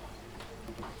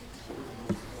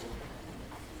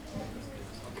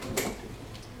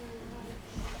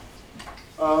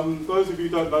Those of you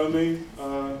who don't know me,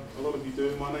 a lot of you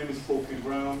do, my name is Paul King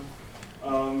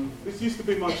Brown. This used to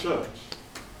be my church.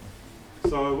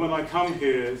 So when I come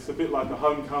here, it's a bit like a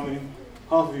homecoming.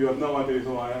 Half of you have no idea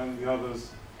who I am, the others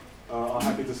are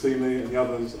happy to see me, and the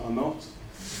others are not.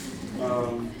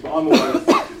 But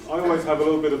I always have a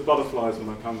little bit of butterflies when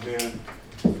I come here,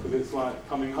 because it's like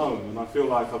coming home, and I feel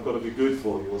like I've got to be good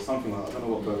for you, or something like that. I don't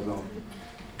know what goes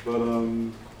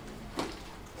on.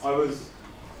 But I was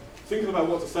thinking about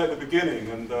what to say at the beginning,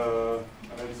 and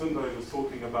Sunday was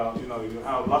talking about,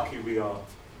 how lucky we are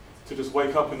to just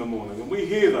wake up in the morning. And we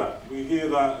hear that,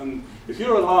 and if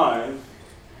you're alive,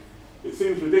 it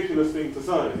seems a ridiculous thing to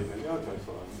say. You think, yeah, okay,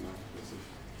 fine,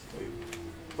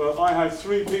 But I had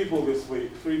 3 people this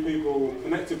week, 3 people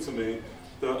connected to me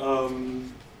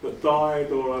that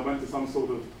died, or I went to some sort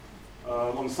of,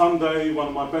 on Sunday, one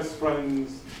of my best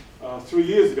friends 3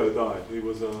 years ago died. He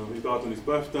died on his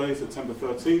birthday, September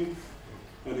 13th,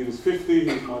 and he was 50,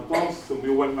 he was my boss, and we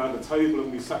all went around the table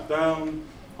and we sat down.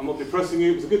 I'm not depressing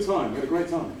you, it was a good time, we had a great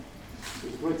time. It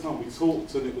was a great time, we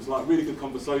talked, and it was like really good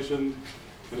conversation,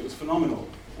 and it was phenomenal.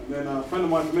 And then a friend of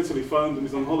mine from Italy phoned and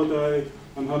was on holiday,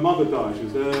 and her mother died. She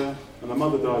was there, and her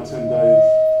mother died 10 days.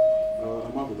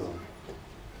 Her mother died.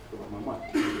 My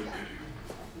mic.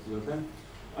 Is it okay?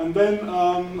 And then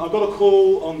I got a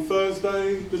call on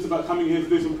Thursday, just about coming here to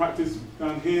do some practice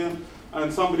down here,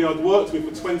 and somebody I'd worked with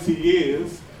for 20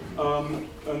 years,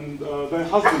 and their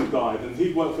husband died, and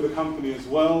he worked for the company as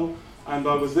well. And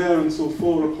I was there until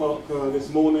 4 o'clock this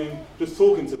morning, just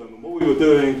talking to them. And what we were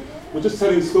doing, we're just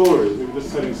telling stories. We were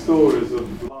just telling stories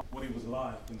of what he was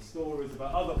like, and stories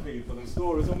about other people, and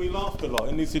stories. And we laughed a lot.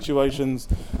 In these situations,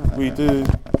 we do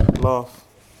laugh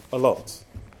a lot.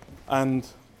 And,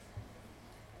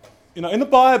 in the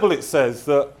Bible it says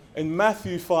that, in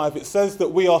Matthew 5, it says that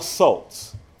we are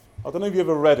salt. I don't know if you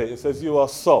ever read it. It says you are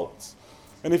salt.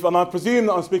 And I presume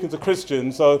that I'm speaking to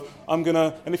Christians, so I'm going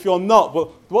to, and if you're not, but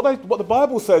what the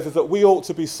Bible says is that we ought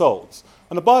to be salt.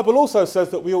 And the Bible also says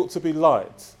that we ought to be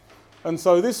light. And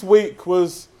so this week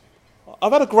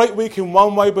I've had a great week in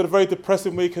one way, but a very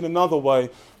depressing week in another way.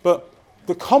 But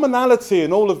the commonality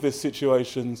in all of these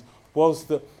situations was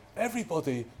that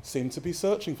everybody seemed to be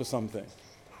searching for something.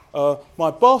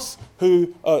 My boss,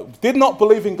 who did not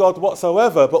believe in God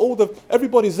whatsoever, but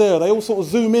everybody's there, they all sort of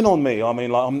zoom in on me. I mean,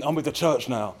 like, I'm with the church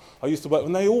now. I used to work,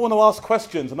 and they all want to ask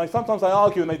questions, and sometimes they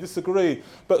argue and they disagree,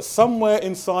 but somewhere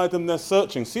inside them they're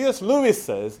searching. C.S. Lewis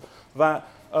says that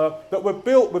we're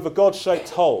built with a God-shaped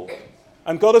hole,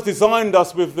 and God has designed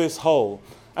us with this hole.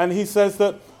 And he says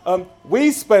that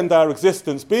we spend our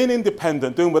existence being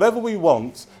independent, doing whatever we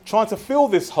want, trying to fill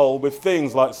this hole with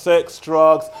things like sex,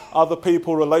 drugs, other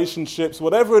people, relationships,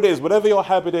 whatever it is, whatever your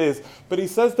habit is. But he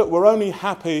says that we're only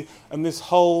happy, and this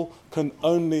hole can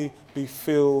only be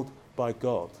filled by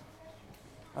God.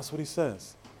 That's what he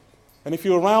says. And if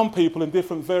you're around people in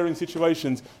different varying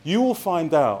situations, you will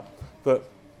find out that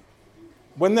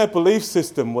when their belief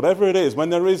system, whatever it is, when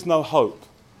there is no hope,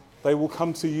 they will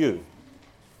come to you.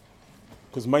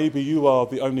 Because maybe you are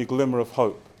the only glimmer of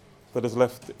hope that is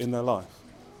left in their life.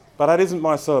 But that isn't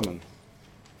my sermon.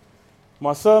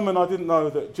 My sermon, I didn't know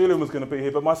that Julian was going to be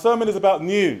here, but my sermon is about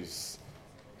news.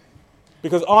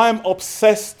 Because I am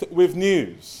obsessed with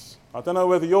news. I don't know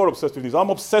whether you're obsessed with news. I'm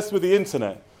obsessed with the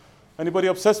internet. Anybody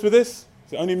obsessed with this?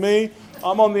 Is it only me?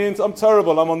 I'm on the internet. I'm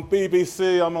terrible. I'm on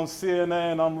BBC, I'm on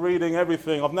CNN, I'm reading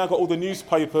everything. I've now got all the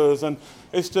newspapers, and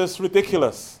it's just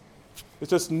ridiculous. It's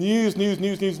just news.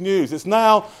 It's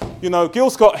now, Gil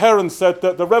Scott-Heron said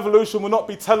that the revolution will not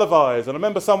be televised. And I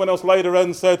remember someone else later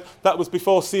on said that was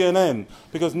before CNN.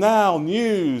 Because now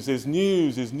news is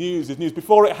news.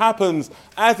 Before it happens,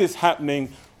 as it's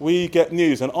happening, we get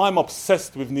news. And I'm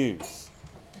obsessed with news.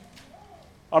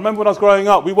 I remember when I was growing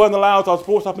up, we weren't allowed, I was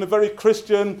brought up in a very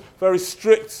Christian, very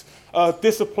strict,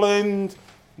 disciplined,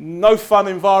 no fun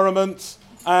environment.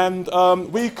 And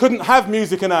we couldn't have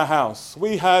music in our house.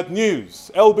 We had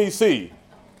news, LBC.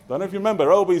 Don't know if you remember,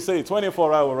 LBC,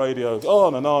 24-hour radios,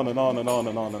 on and on and on and on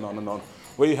and on and on and on.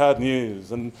 We had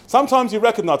news. And sometimes you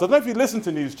recognise, I don't know if you listen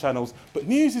to news channels, but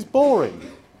news is boring.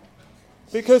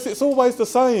 Because it's always the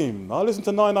same. I listen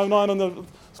to 909 on the...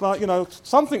 It's like,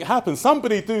 something happens,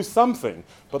 somebody do something.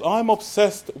 But I'm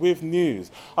obsessed with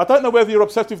news. I don't know whether you're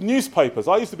obsessed with newspapers.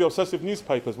 I used to be obsessed with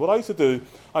newspapers. What I used to do,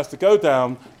 I used to go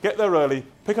down, get there early,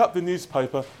 pick up the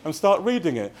newspaper and start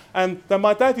reading it. And then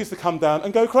my dad used to come down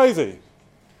and go crazy.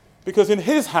 Because in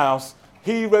his house,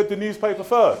 he read the newspaper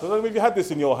first. I don't know if you had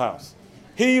this in your house.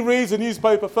 He reads the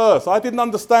newspaper first. I didn't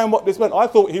understand what this meant. I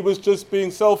thought he was just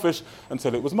being selfish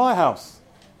until it was my house.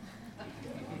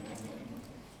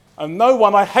 And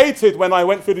I hated when I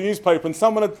went through the newspaper and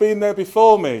someone had been there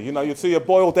before me. You know, you'd see a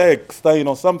boiled egg stain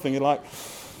or something. You're like,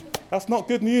 that's not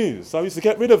good news. So I used to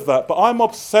get rid of that. But I'm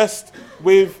obsessed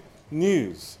with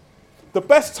news. The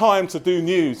best time to do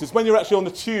news is when you're actually on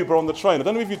the tube or on the train. I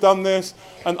don't know if you've done this.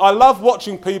 And I love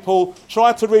watching people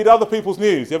try to read other people's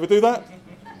news. You ever do that?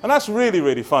 And that's really,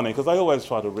 really funny because they always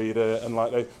try to read it and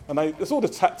it's all the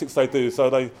tactics they do, so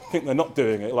they think they're not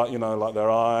doing it, like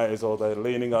their eyes or they're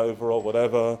leaning over or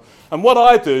whatever. And what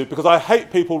I do, because I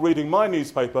hate people reading my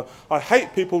newspaper, I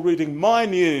hate people reading my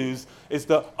news, is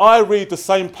that I read the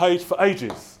same page for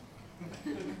ages.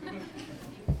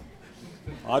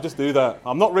 I just do that.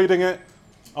 I'm not reading it.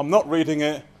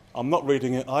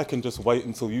 I can just wait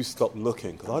until you stop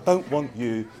looking because I don't want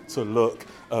you to look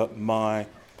at my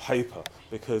paper,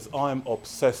 because I'm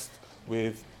obsessed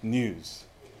with news.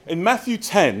 In Matthew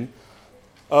 10,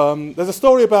 there's a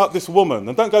story about this woman,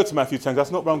 and don't go to Matthew 10,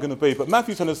 that's not where I'm going to be, but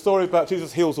Matthew 10 is a story about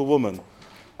Jesus heals a woman,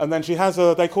 and then she has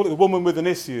they call it the woman with an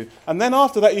issue, and then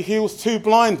after that he heals 2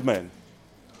 blind men.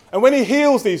 And when he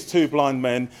heals these 2 blind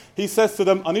men, he says to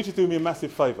them, I need you to do me a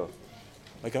massive favour.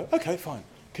 They go, okay, fine.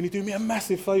 Can you do me a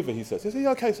massive favour, he says. He says,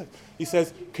 yeah, okay. So he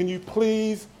says, can you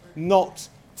please not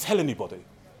tell anybody?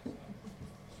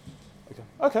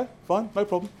 Okay, fine, no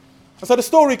problem. And so the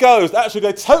story goes that actually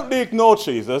they totally ignored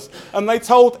Jesus and they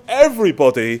told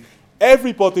everybody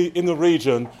in the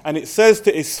region, and it says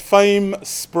that his fame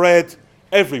spread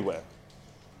everywhere.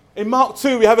 In Mark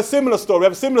 2, we have a similar story. We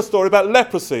have a similar story about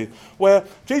leprosy, where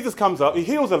Jesus comes up, he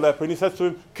heals a leper, and he says to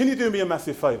him, can you do me a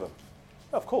massive favour?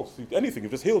 Of course, anything,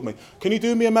 you've just healed me. Can you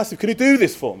do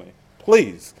this for me,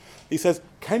 please? He says,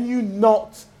 can you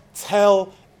not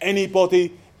tell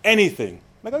anybody anything?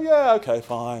 And they go, yeah, okay,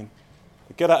 fine.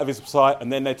 They get out of his sight,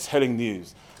 and then they're telling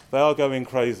news. They are going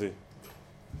crazy.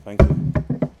 Thank you.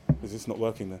 Is this not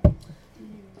working then?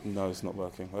 No, it's not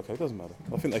working. Okay, it doesn't matter.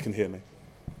 I think they can hear me.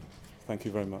 Thank you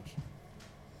very much.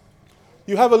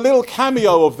 You have a little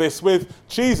cameo of this with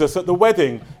Jesus at the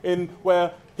wedding, in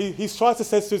where he's trying to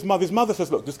say to his mother. His mother says,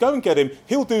 look, just go and get him.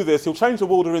 He'll do this. He'll change the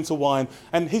water into wine.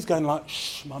 And he's going like,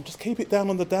 shh, Mum, just keep it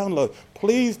down on the down low.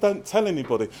 Please don't tell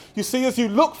anybody. You see, as you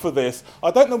look for this,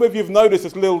 I don't know whether you've noticed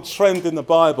this little trend in the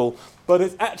Bible, but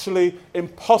it's actually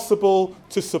impossible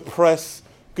to suppress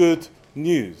good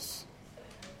news.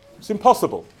 It's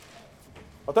impossible.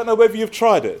 I don't know whether you've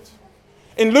tried it.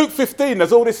 In Luke 15,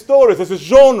 there's all these stories. There's this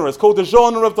genre. It's called the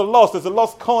genre of the lost. There's a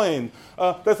lost coin.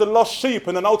 There's a lost sheep.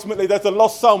 And then ultimately there's a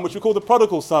lost son, which we call the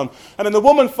prodigal son. And then the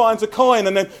woman finds a coin.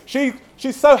 And then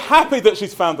she's so happy that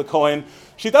she's found the coin.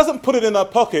 She doesn't put it in her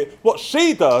pocket. What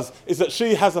she does is that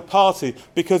she has a party,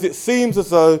 because it seems as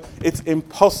though it's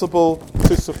impossible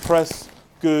to suppress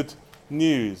good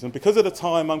news. And because of the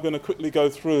time, I'm going to quickly go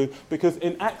through, because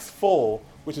in Acts 4,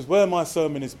 which is where my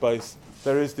sermon is based,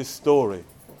 there is this story.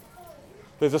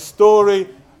 There's a story,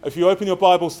 if you open your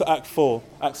Bibles to Acts 4,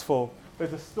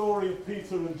 there's a story of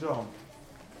Peter and John.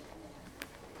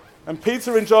 And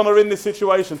Peter and John are in this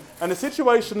situation. And the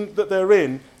situation that they're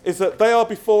in is that they are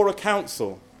before a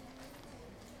council.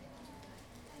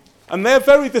 And they're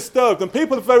very disturbed. And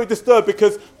people are very disturbed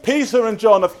because Peter and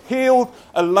John have healed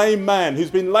a lame man who's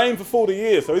been lame for 40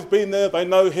 years. So he's been there, they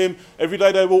know him. Every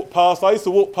day they walk past. I used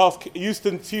to walk past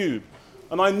Euston Tube.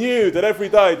 And I knew that every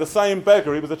day the same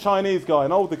beggar, he was a Chinese guy,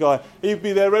 an older guy, he'd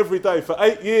be there every day. For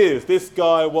 8 years, this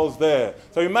guy was there.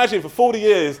 So imagine for 40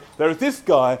 years, there is this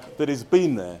guy that has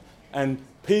been there. And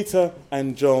Peter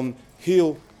and John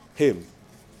heal him.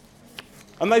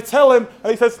 And they tell him,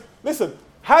 and he says, listen,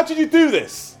 how did you do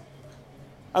this?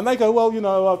 And they go, well,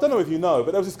 I don't know if you know,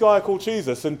 but there was this guy called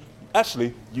Jesus, and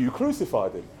actually, you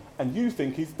crucified him, and you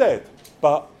think he's dead.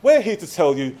 But we're here to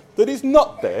tell you that he's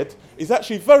not dead. He's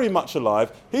actually very much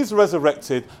alive. He's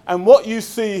resurrected. And what you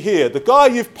see here, the guy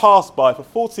you've passed by for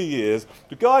 40 years,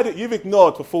 the guy that you've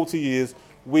ignored for 40 years,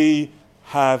 we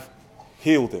have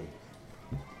healed him.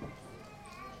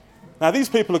 Now, these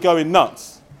people are going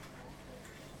nuts.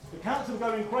 The council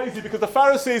are going crazy because the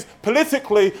Pharisees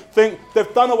politically think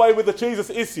they've done away with the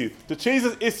Jesus issue. The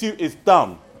Jesus issue is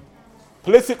done.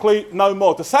 Politically, no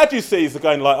more. The Sadducees are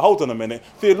going like, hold on a minute.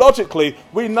 Theologically,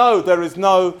 we know there is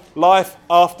no life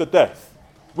after death.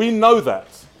 We know that.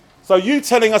 So you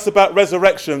telling us about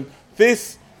resurrection,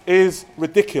 this is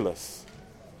ridiculous.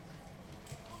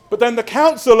 But then the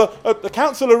council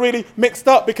are really mixed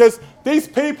up because these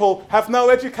people have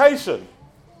no education.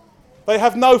 They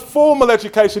have no formal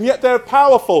education, yet they're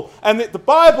powerful. And the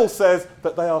Bible says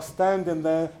that they are standing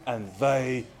there and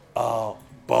they are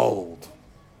bold.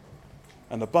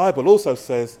 And the Bible also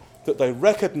says that they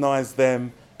recognized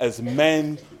them as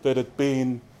men that had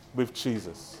been with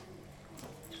Jesus.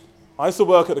 I used to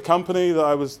work at the company that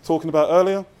I was talking about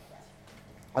earlier.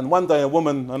 And one day a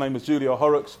woman, her name was Julia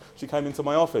Horrocks, she came into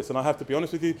my office. And I have to be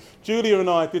honest with you, Julia and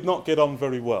I did not get on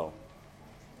very well.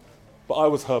 But I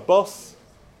was her boss.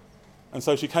 And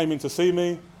so she came in to see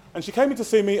me. And she came in to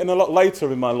see me a lot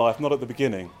later in my life, not at the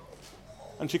beginning.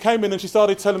 And she came in and she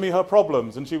started telling me her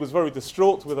problems. And she was very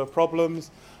distraught with her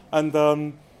problems. And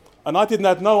I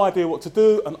had no idea what to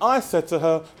do. And I said to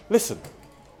her, listen,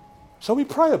 shall we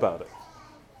pray about it?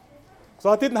 So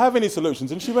I didn't have any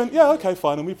solutions. And she went, yeah, okay,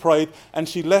 fine. And we prayed. And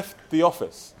she left the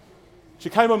office.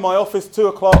 She came in my office 2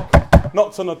 o'clock,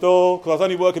 knocked on the door, because I was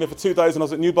only working there for 2 days and I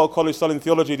was at Newbold College studying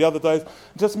theology the other days. And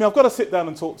she said to me, I've got to sit down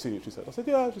and talk to you, she said. I said,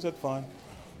 yeah. She said, fine.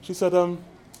 She said, I'm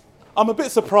a bit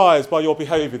surprised by your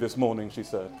behaviour this morning, she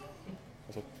said.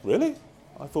 I said, really?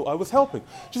 I thought I was helping.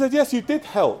 She said, yes, you did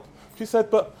help. She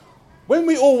said, but when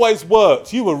we always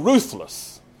worked, you were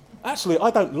ruthless. Actually, I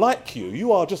don't like you.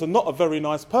 You are just not a very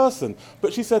nice person.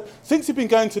 But she said, since you've been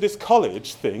going to this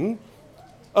college thing,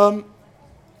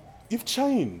 you've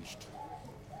changed.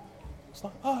 It's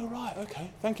like, oh, right,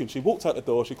 okay, thank you. And she walked out the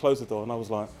door, she closed the door, and I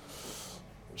was like,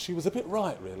 she was a bit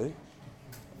right, really.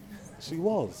 She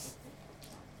was.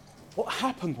 What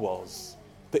happened was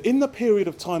that in the period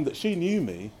of time that she knew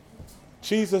me,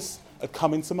 Jesus had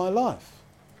come into my life.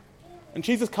 And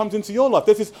Jesus comes into your life.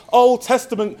 There's this Old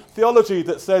Testament theology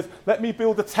that says, let me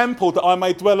build a temple that I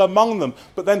may dwell among them.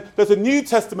 But then there's a New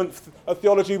Testament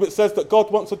theology which says that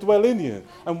God wants to dwell in you.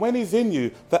 And when he's in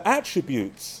you, the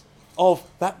attributes of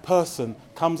that person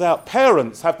comes out.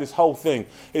 Parents have this whole thing.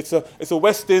 It's a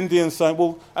West Indian saying,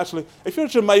 well, actually, if you're a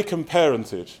Jamaican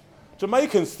parentage,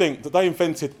 Jamaicans think that they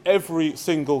invented every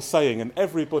single saying and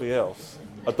everybody else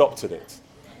adopted it.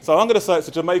 So I'm going to say it's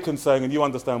a Jamaican saying, and you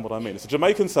understand what I mean. It's a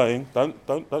Jamaican saying.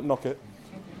 Don't knock it.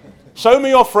 Show me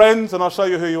your friends, and I'll show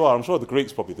you who you are. I'm sure the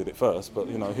Greeks probably did it first, but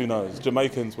who knows?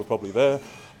 Jamaicans were probably there.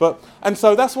 And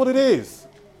so that's what it is.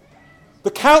 The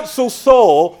council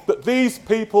saw that these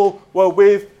people were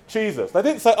with Jesus. They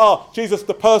didn't say, Jesus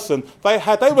the person.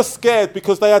 They were scared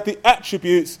because they had the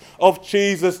attributes of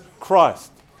Jesus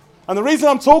Christ. And the reason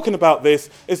I'm talking about this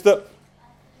is that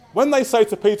when they say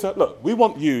to Peter, look, we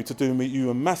want you to do you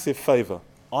a massive favour.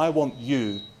 I want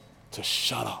you to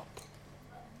shut up.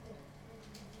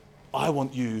 I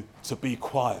want you to be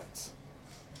quiet.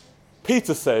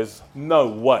 Peter says, no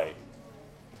way.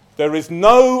 There is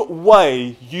no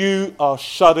way you are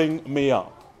shutting me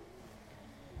up.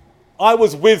 I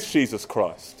was with Jesus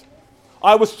Christ.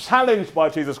 I was challenged by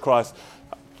Jesus Christ.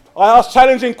 I asked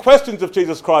challenging questions of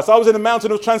Jesus Christ. I was in the mountain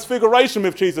of transfiguration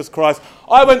with Jesus Christ.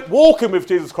 I went walking with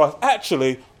Jesus Christ.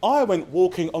 Actually, I went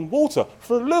walking on water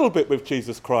for a little bit with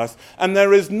Jesus Christ. And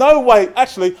there is no way.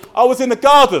 Actually, I was in the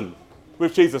garden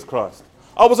with Jesus Christ.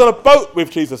 I was on a boat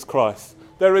with Jesus Christ.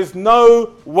 There is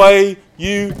no way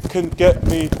you can get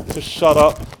me to shut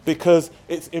up because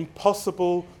it's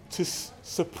impossible to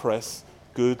suppress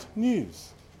good news.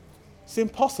 It's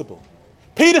impossible.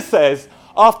 Peter says,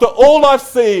 after all I've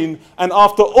seen and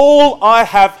after all I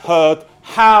have heard,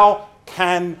 how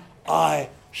can I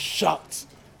shut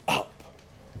up?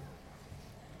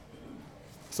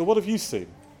 So what have you seen?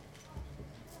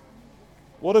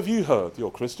 What have you heard?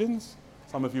 You're Christians.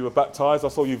 Some of you are baptized. I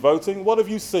saw you voting. What have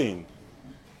you seen?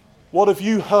 What have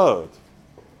you heard?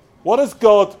 What has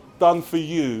God done for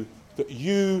you that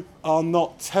you are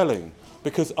not telling?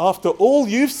 Because after all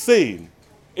you've seen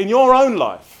in your own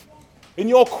life, in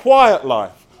your quiet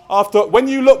life, when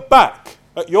you look back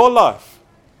at your life,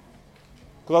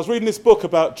 because I was reading this book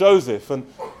about Joseph, and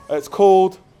it's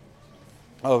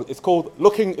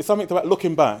something about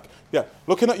looking back. Yeah,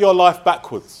 looking at your life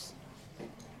backwards.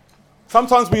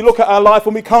 Sometimes we look at our life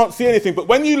and we can't see anything, but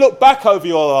when you look back over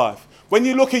your life, when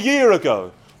you look a year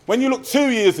ago, when you look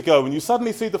 2 years ago, and you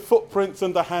suddenly see the footprints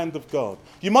and the hand of God,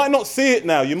 you might not see it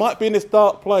now, you might be in this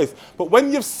dark place, but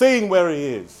when you've seen where he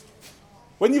is,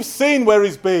 when you've seen where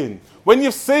he's been, when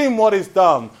you've seen what he's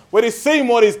done, when he's seen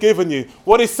what he's given you,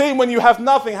 what he's seen when you have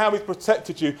nothing, how he's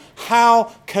protected you,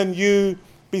 how can you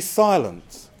be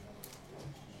silent?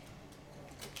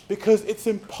 Because it's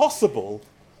impossible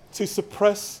to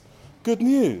suppress good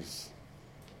news.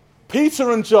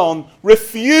 Peter and John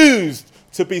refused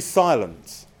to be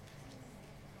silent.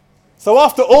 So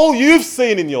after all you've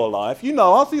seen in your life,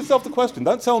 ask yourself the question,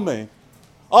 don't tell me.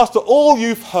 After all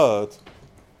you've heard,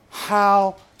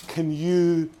 how can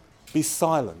you be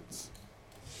silent?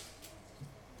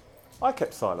 I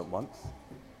kept silent once.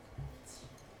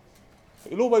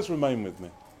 It'll always remain with me.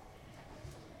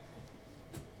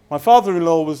 My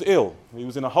father-in-law was ill. He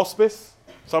was in a hospice.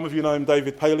 Some of you know him,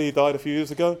 David Paley. He died a few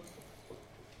years ago.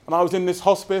 And I was in this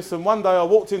hospice, and one day I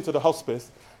walked into the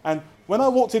hospice, and when I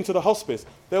walked into the hospice,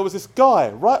 there was this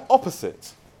guy right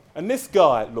opposite. And this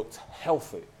guy looked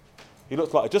healthy. He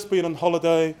looked like he'd just been on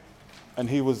holiday, and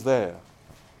he was there.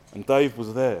 And Dave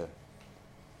was there.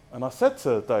 And I said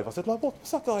to Dave, I said, like,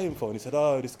 what's that guy in for? And he said,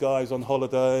 oh, this guy's on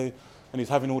holiday, and he's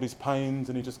having all these pains,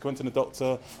 and he just went to the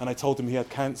doctor, and they told him he had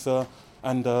cancer,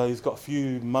 and he's got a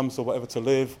few months or whatever to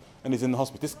live, and he's in the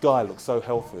hospital. This guy looked so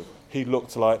healthy. He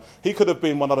looked like, he could have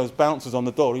been one of those bouncers on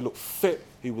the door. He looked fit,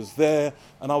 he was there,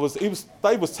 and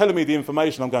Dave was telling me the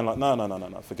information. I'm going like,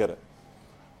 no, forget it.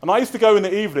 And I used to go in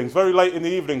the evenings, very late in the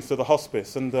evenings, to the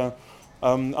hospice, and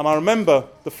I remember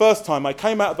the first time I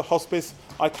came out of the hospice,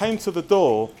 I came to the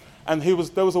door, and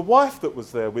there was a wife that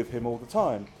was there with him all the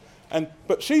time.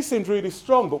 But she seemed really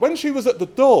strong. But when she was at the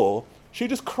door, she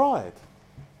just cried.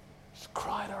 She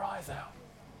cried her eyes out.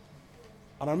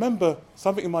 And I remember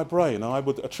something in my brain, and I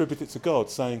would attribute it to God,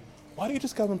 saying, why don't you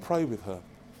just go and pray with her?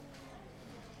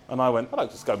 And I went, I don't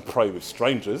just go and pray with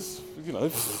strangers.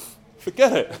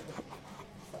 Forget it.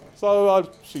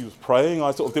 So she was praying.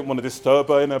 I sort of didn't want to disturb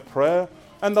her in her prayer.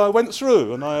 And I went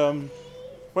through, and I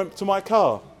went to my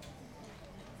car.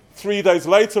 3 days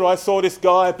later, I saw this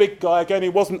guy, a big guy again. He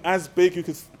wasn't as big.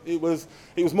 It was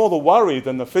more the worry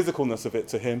than the physicalness of it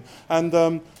to him.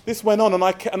 And this went on,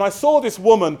 and I saw this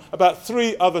woman about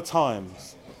 3 other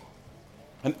times.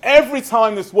 And every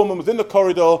time this woman was in the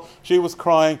corridor, she was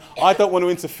crying, I don't want to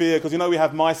interfere, because we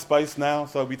have my space now,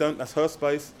 so that's her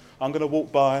space. I'm going to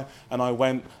walk by. And I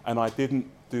went, and I didn't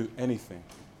do anything.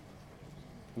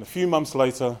 And a few months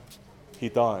later, he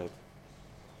died.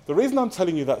 The reason I'm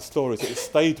telling you that story is that it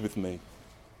stayed with me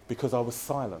because I was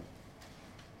silent.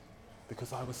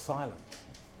 Because I was silent.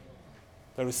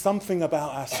 There is something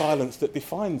about our silence that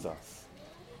defines us.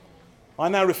 I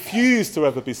now refuse to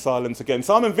ever be silent again.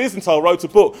 Simon Wiesenthal wrote a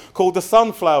book called The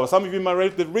Sunflower. Some of you may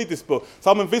read this book.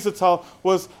 Simon Wiesenthal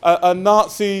was a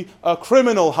Nazi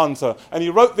criminal hunter, and he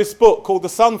wrote this book called The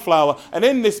Sunflower. And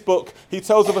in this book, he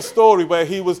tells of a story where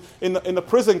he was in a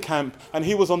prison camp, and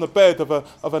he was on the bed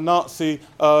of a Nazi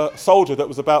soldier that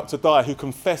was about to die, who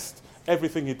confessed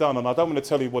everything he'd done. And I don't want to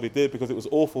tell you what he did, because it was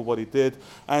awful what he did.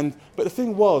 But the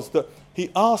thing was that he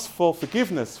asked for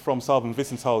forgiveness from Simon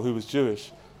Wiesenthal, who was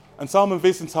Jewish. And Simon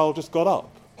Wiesenthal just got up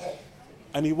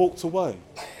and he walked away.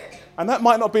 And that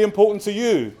might not be important to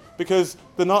you, because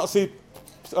the Nazi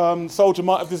soldier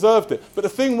might have deserved it. But the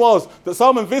thing was that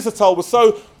Simon Wiesenthal was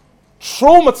so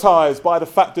traumatized by the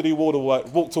fact that he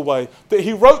walked away that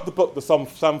he wrote the book, The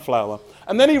Sunflower.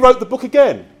 And then he wrote the book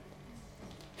again.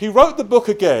 He wrote the book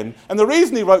again. And the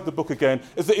reason he wrote the book again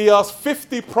is that he asked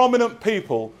 50 prominent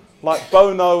people, like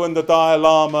Bono and the Dalai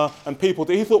Lama, and people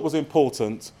that he thought was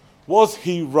important, was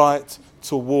he right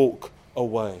to walk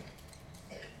away?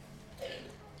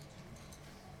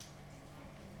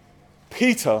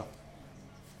 Peter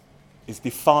is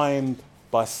defined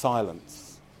by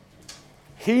silence.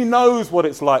 He knows what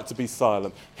it's like to be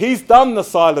silent. He's done the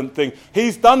silent thing.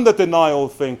 He's done the denial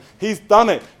thing. He's done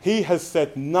it. He has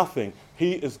said nothing.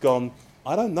 He has gone,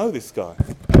 I don't know this guy.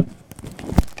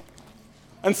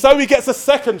 And so he gets a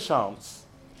second chance,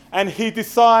 and he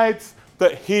decides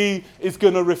that he is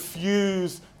going to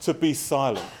refuse to be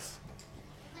silent.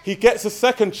 He gets a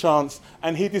second chance,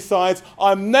 and he decides,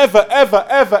 I'm never, ever,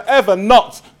 ever, ever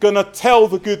not going to tell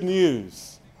the good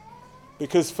news.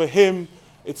 Because for him,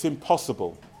 it's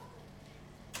impossible.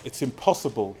 It's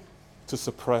impossible to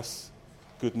suppress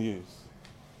good news.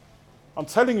 I'm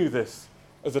telling you this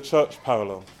as a church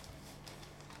parallel,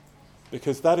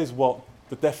 because that is what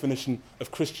the definition of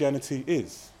Christianity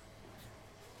is.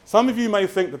 Some of you may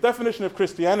think the definition of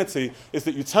Christianity is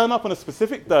that you turn up on a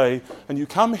specific day and you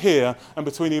come here, and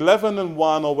between 11 and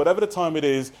 1 or whatever the time it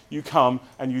is, you come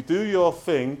and you do your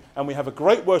thing, and we have a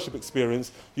great worship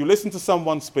experience. You listen to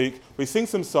someone speak, we sing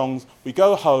some songs, we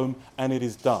go home, and it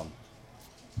is done.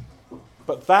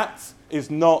 But that is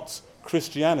not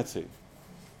Christianity.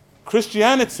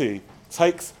 Christianity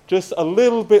takes just a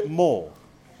little bit more.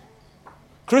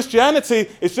 Christianity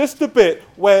is just the bit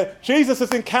where Jesus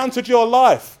has encountered your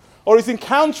life, or is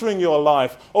encountering your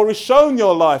life, or is shown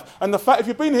your life. And the fact, if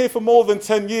you've been here for more than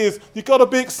 10 years, you've got to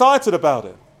be excited about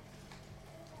it.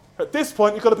 At this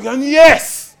point, you've got to be going,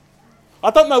 yes! I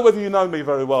don't know whether you know me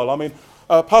very well. I mean,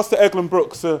 Pastor Eglin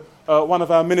Brooks, one of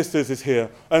our ministers, is here.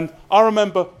 And I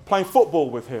remember playing football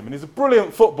with him, and he's a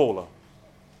brilliant footballer.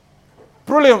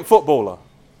 Brilliant footballer.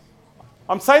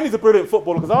 I'm saying he's a brilliant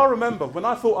footballer because I remember when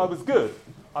I thought I was good,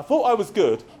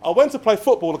 I went to play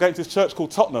football against this church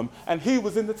called Tottenham, and he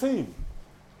was in the team.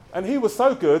 And he was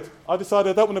so good, I decided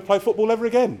I don't want to play football ever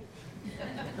again.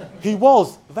 He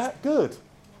was that good.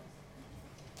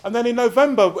 And then in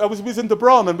November, I was in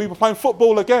Debron, and we were playing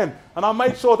football again, and I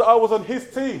made sure that I was on his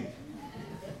team.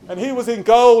 And he was in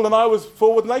goal and I was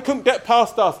forward and they couldn't get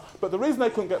past us. But the reason they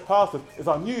couldn't get past us is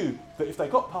I knew that if they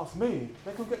got past me,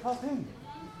 they couldn't get past him.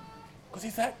 Because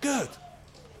he's that good.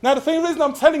 Now, the reason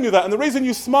I'm telling you that, and the reason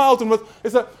you smiled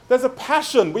is that there's a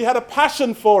passion. We had a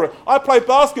passion for it. I played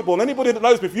basketball, and anybody that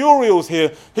knows me, if Uriel's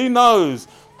here, he knows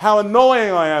how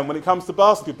annoying I am when it comes to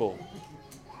basketball.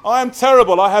 I am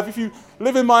terrible. If you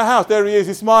live in my house, there he is,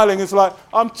 he's smiling. It's like,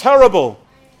 I'm terrible.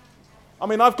 I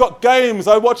mean, I've got games.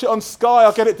 I watch it on Sky.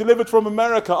 I get it delivered from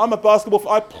America. I'm a basketball.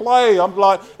 I play. I'm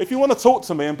like, if you want to talk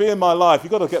to me and be in my life,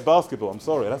 you've got to get basketball. I'm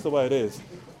sorry. That's the way it is.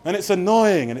 And it's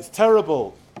annoying and it's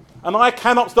terrible. And I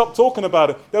cannot stop talking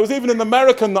about it. There was even an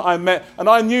American that I met, and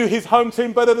I knew his home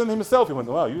team better than himself. He went,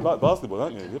 wow, you like basketball,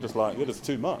 don't you? You're just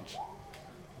too much.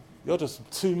 You're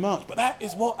just too much. But that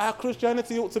is what our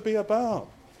Christianity ought to be about.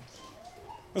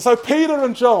 And so Peter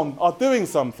and John are doing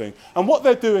something. And what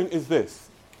they're doing is this,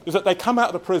 is that they come out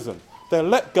of the prison. They're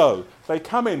let go. They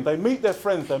come in. They meet their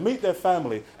friends. They meet their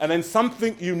family. And then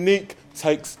something unique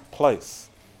takes place.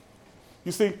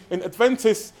 You see, in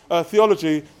Adventist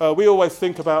theology, we always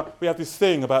we have this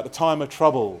thing about the time of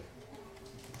trouble.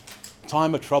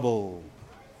 Time of trouble.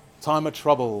 Time of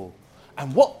trouble.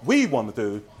 And what we want to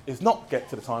do is not get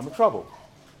to the time of trouble,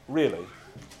 really.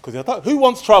 Because who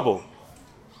wants trouble?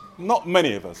 Not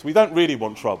many of us. We don't really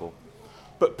want trouble.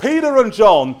 But Peter and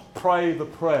John pray the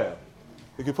prayer.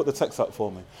 You can put the text up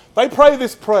for me. They pray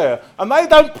this prayer, and they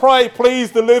don't pray, please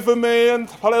deliver me, and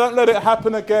don't let it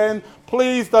happen again.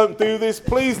 Please don't do this.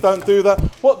 Please don't do that.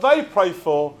 What they pray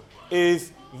for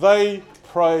is they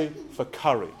pray for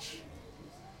courage.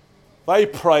 They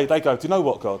go, do you know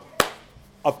what, God?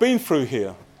 I've been through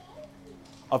here.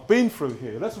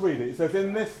 Let's read it. It says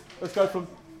in this, let's go from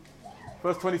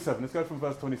verse 27. Let's go from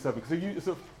verse 27. 28. Is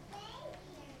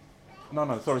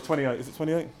it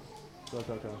 28? Go.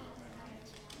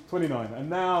 29. And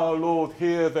now, O Lord,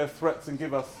 hear their threats and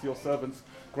give us, your servants,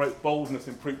 great boldness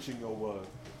in preaching your word.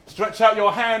 Stretch out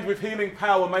your hand with healing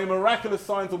power. May miraculous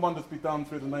signs and wonders be done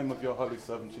through the name of your holy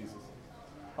servant Jesus.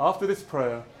 After this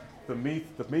prayer, the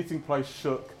meeting place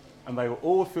shook, and they were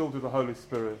all filled with the Holy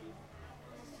Spirit.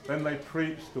 Then they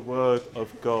preached the word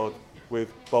of God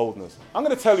with boldness. I'm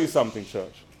going to tell you something,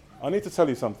 church. I need to tell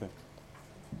you something.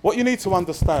 What you need to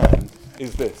understand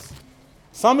is this.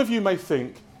 Some of you may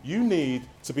think you need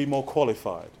to be more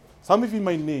qualified. Some of you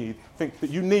may think that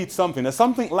you need something. There's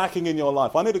something lacking in your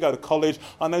life. I need to go to college.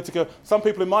 I need to go. Some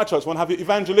people in my church want to have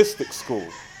evangelistic school.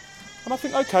 And I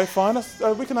think, okay, fine.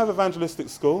 We can have evangelistic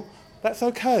school. That's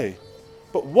okay.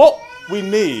 But what we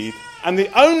need, and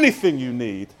the only thing you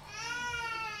need,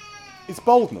 is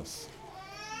boldness.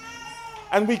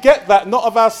 And we get that not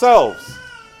of ourselves.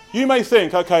 You may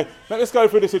think, okay, let's go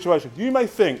through this situation. You may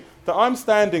think that I'm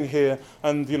standing here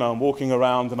and, I'm walking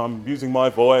around and I'm using my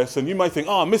voice, and you may think,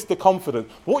 I'm Mr. Confident.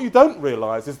 But what you don't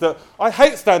realise is that I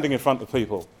hate standing in front of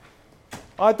people.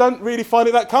 I don't really find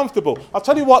it that comfortable. I'll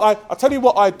tell you what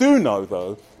I do know,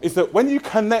 though, is that when you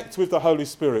connect with the Holy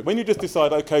Spirit, when you just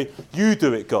decide, okay, you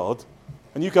do it, God,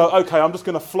 and you go, okay, I'm just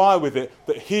going to fly with it,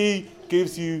 that he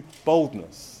gives you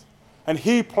boldness. And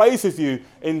he places you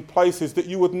in places that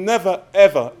you would never,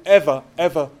 ever, ever,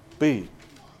 ever be.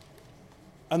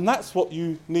 And that's what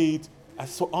you need,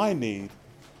 that's what I need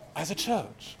as a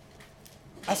church,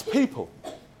 as people.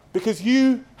 Because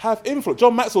you have influence.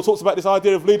 John Maxwell talks about this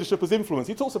idea of leadership as influence.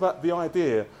 He talks about the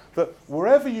idea that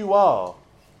wherever you are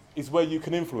is where you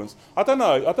can influence. I don't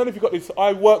know if you've got this.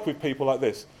 I work with people like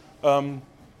this. 9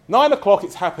 o'clock,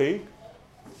 it's happy.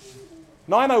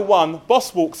 9:01,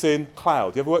 boss walks in,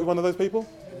 cloud. You ever work with one of those people?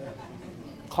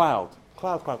 Cloud.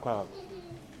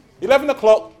 11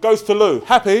 o'clock, goes to loo.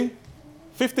 Happy.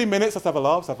 15 minutes, let's have a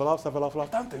laugh.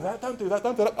 Don't do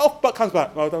that. Oh, butt comes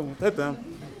back. Oh, don't, head down.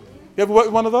 You ever work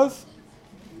with one of those?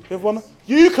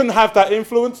 You can have that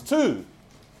influence too.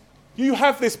 You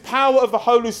have this power of the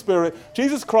Holy Spirit,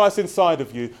 Jesus Christ inside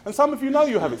of you. And some of you know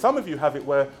you have it. Some of you have it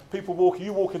where you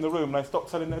walk in the room and they stop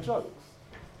telling their jokes.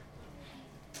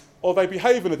 Or they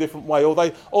behave in a different way, or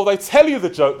they tell you the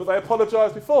joke, but they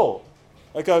apologise before.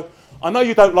 They go, I know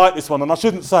you don't like this one, and I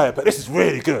shouldn't say it, but this is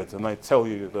really good. And they tell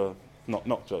you the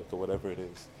not joke or whatever it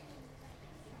is.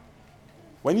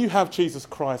 When you have Jesus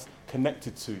Christ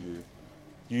connected to you,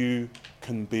 you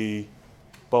can be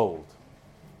bold.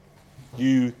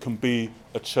 You can be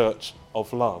a church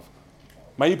of love.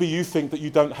 Maybe you think that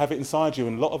you don't have it inside you,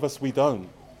 and a lot of us, we don't.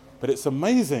 But it's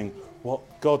amazing what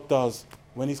God does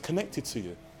when he's connected to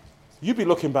you. You'd be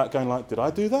looking back going like, did I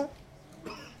do that?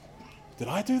 Did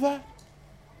I do that?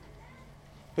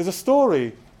 There's a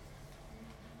story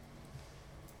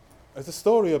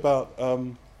about,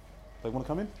 they want to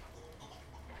come in?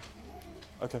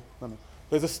 Okay, no.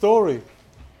 There's a story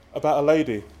about a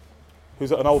lady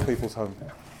who's at an old people's home.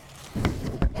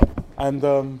 And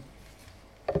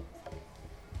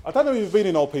I don't know if you've been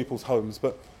in old people's homes,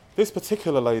 but this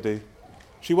particular lady,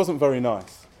 she wasn't very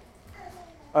nice.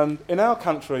 And in our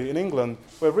country, in England,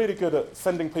 we're really good at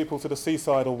sending people to the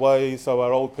seaside away, so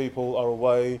our old people are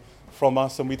away from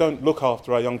us, and we don't look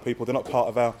after our young people. They're not part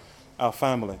of our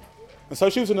family. And so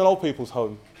she was in an old people's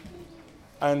home.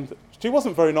 And she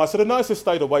wasn't very nice, so the nurses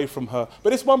stayed away from her.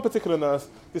 But this one particular nurse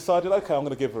decided, okay, I'm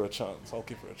going to give her a chance. I'll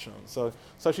give her a chance.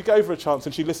 So she gave her a chance,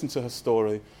 and she listened to her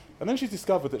story. And then she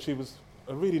discovered that she was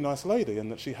a really nice lady,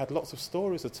 and that she had lots of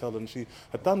stories to tell, and she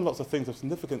had done lots of things of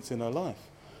significance in her life.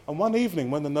 And one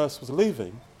evening, when the nurse was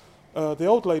leaving, the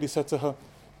old lady said to her,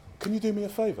 can you do me a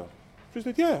favour? She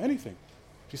said, yeah, anything.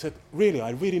 She said, really, I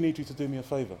really need you to do me a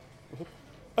favour. I said,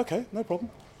 okay, no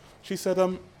problem. She said,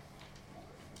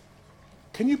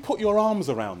 can you put your arms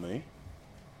around me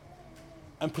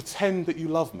and pretend that you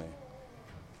love me?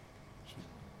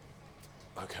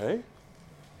 Okay.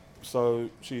 So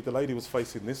the lady was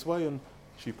facing this way, and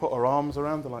she put her arms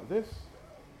around her like this.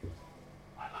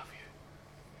 I love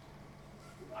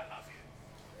you. I love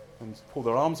you. And pulled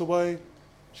her arms away.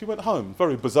 She went home.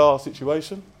 Very bizarre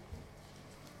situation.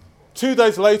 2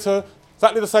 days later,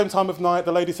 exactly the same time of night,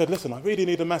 the lady said, listen, I really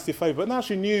need a massive favour. But now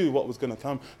she knew what was going to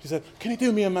come. She said, can you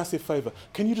do me a massive favour?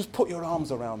 Can you just put your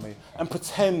arms around me and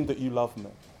pretend that you love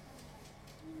me?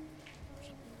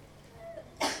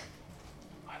 I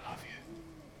love you.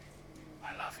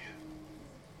 I love you.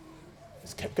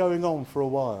 This kept going on for a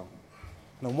while.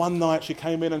 And then one night she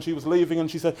came in and she was leaving,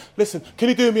 and she said, listen, can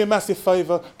you do me a massive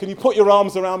favour? Can you put your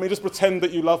arms around me? Just pretend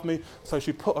that you love me. So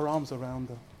she put her arms around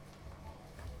her.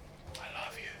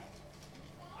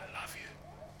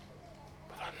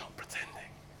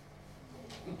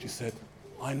 She said,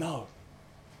 I know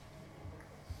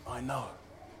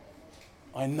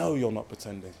you're not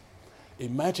pretending.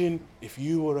 Imagine if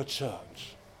you were a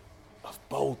church of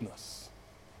boldness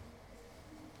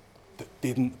that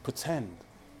didn't pretend.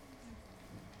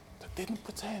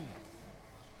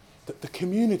 That the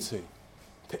community,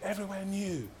 that everywhere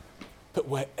knew that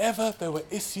wherever there were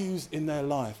issues in their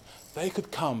life, they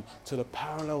could come to the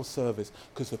parallel service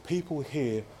because the people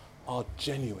here are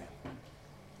genuine.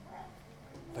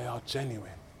 They are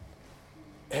genuine.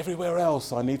 Everywhere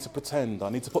else I need to pretend. I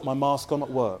need to put my mask on at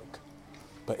work.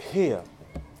 But here,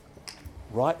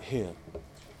 right here,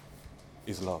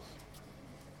 is love.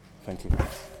 Thank you.